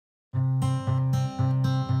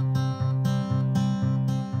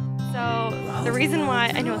The reason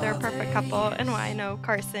why I know they're a perfect couple and why I know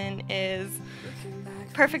Carson is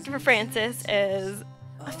perfect for Frances is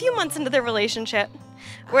a few months into their relationship,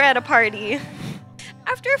 we're at a party.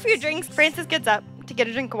 After a few drinks, Frances gets up to get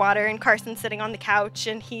a drink of water and Carson's sitting on the couch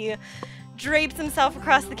and he drapes himself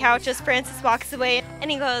across the couch as Frances walks away and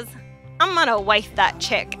he goes, "I'm gonna wife that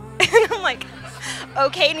chick." And I'm like,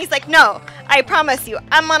 okay. And he's like, "No, I promise you,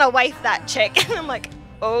 I'm gonna wife that chick." And I'm like,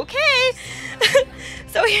 okay.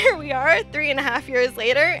 So here we are 3.5 years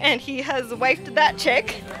later and he has wifed that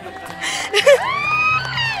chick.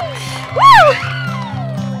 Woo!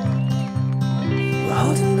 We're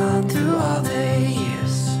holding on through all the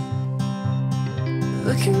years.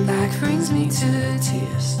 Looking back brings me to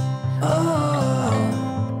tears. Oh,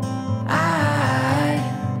 I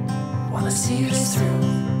wanna see this through.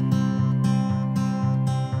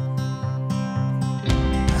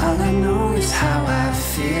 All I know is how I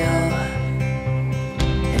feel,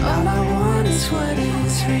 and all I want is what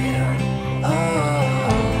is real. Oh,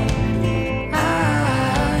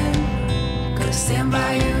 I'm gonna stand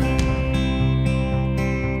by you,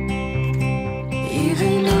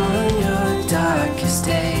 even on your darkest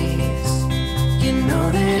days. You know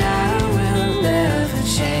that I will never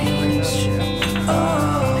change.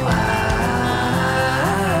 Oh, I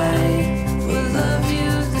will love you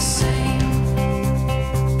the same.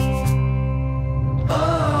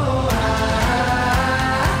 Oh,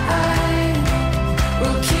 I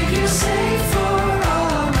will keep you safe for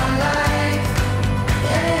all my life.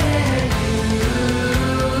 And you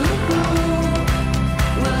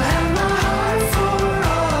will have my heart for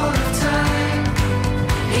all of time.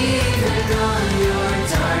 Even on your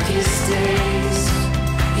darkest days,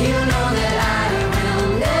 you know that I will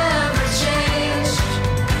never change.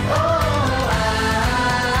 Oh,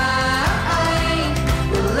 I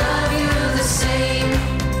will love you the same.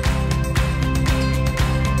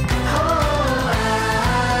 Oh,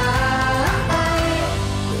 I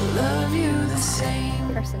will love you the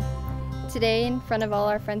same. Carson, today in front of all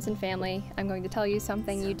our friends and family, I'm going to tell you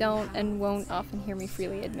something you don't and won't often hear me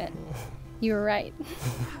freely admit. You were right.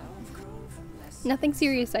 Nothing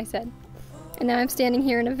serious, I said. And now I'm standing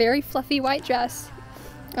here in a very fluffy white dress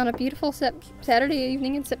on a beautiful Saturday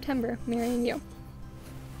evening in September, marrying you.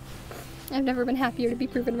 I've never been happier to be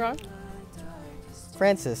proven wrong.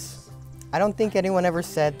 Frances, I don't think anyone ever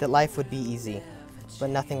said that life would be easy, but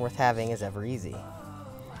nothing worth having is ever easy.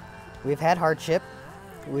 We've had hardship,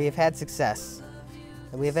 we have had success,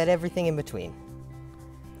 and we have had everything in between.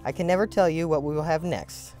 I can never tell you what we will have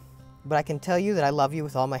next, but I can tell you that I love you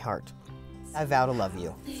with all my heart. I vow to love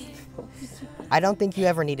you. I don't think you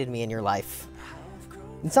ever needed me in your life.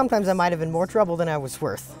 And sometimes I might have been more trouble than I was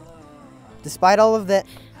worth. Despite all of that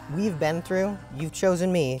we've been through, you've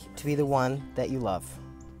chosen me to be the one that you love.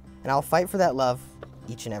 And I'll fight for that love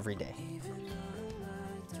each and every day.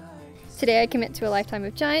 Today I commit to a lifetime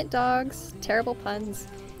of giant dogs, terrible puns,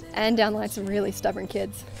 and downline some really stubborn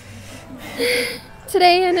kids.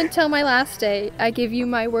 Today and until my last day, I give you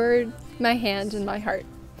my word, my hand, and my heart.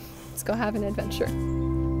 Let's go have an adventure.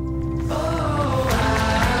 Oh,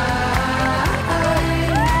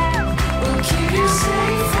 I will keep you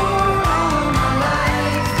safe for all my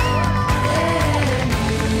life. And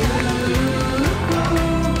you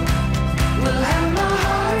will have my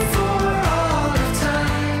heart for all of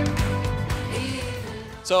time.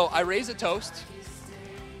 So I raise a toast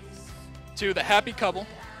to the happy couple.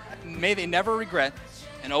 May they never regret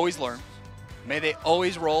and always learn. May they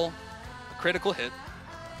always roll a critical hit.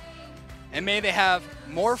 And may they have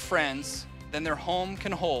more friends than their home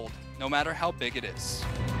can hold, no matter how big it is.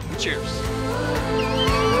 Cheers.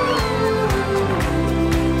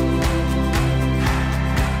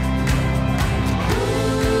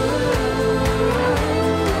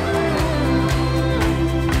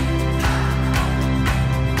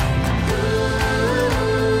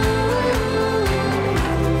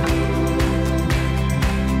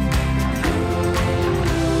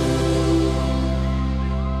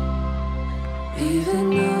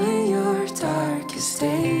 Even on your darkest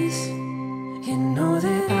days, you know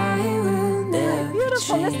that I will never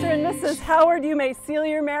Beautiful change. Mr. and Mrs. Howard, you may seal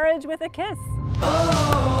your marriage with a kiss. Oh,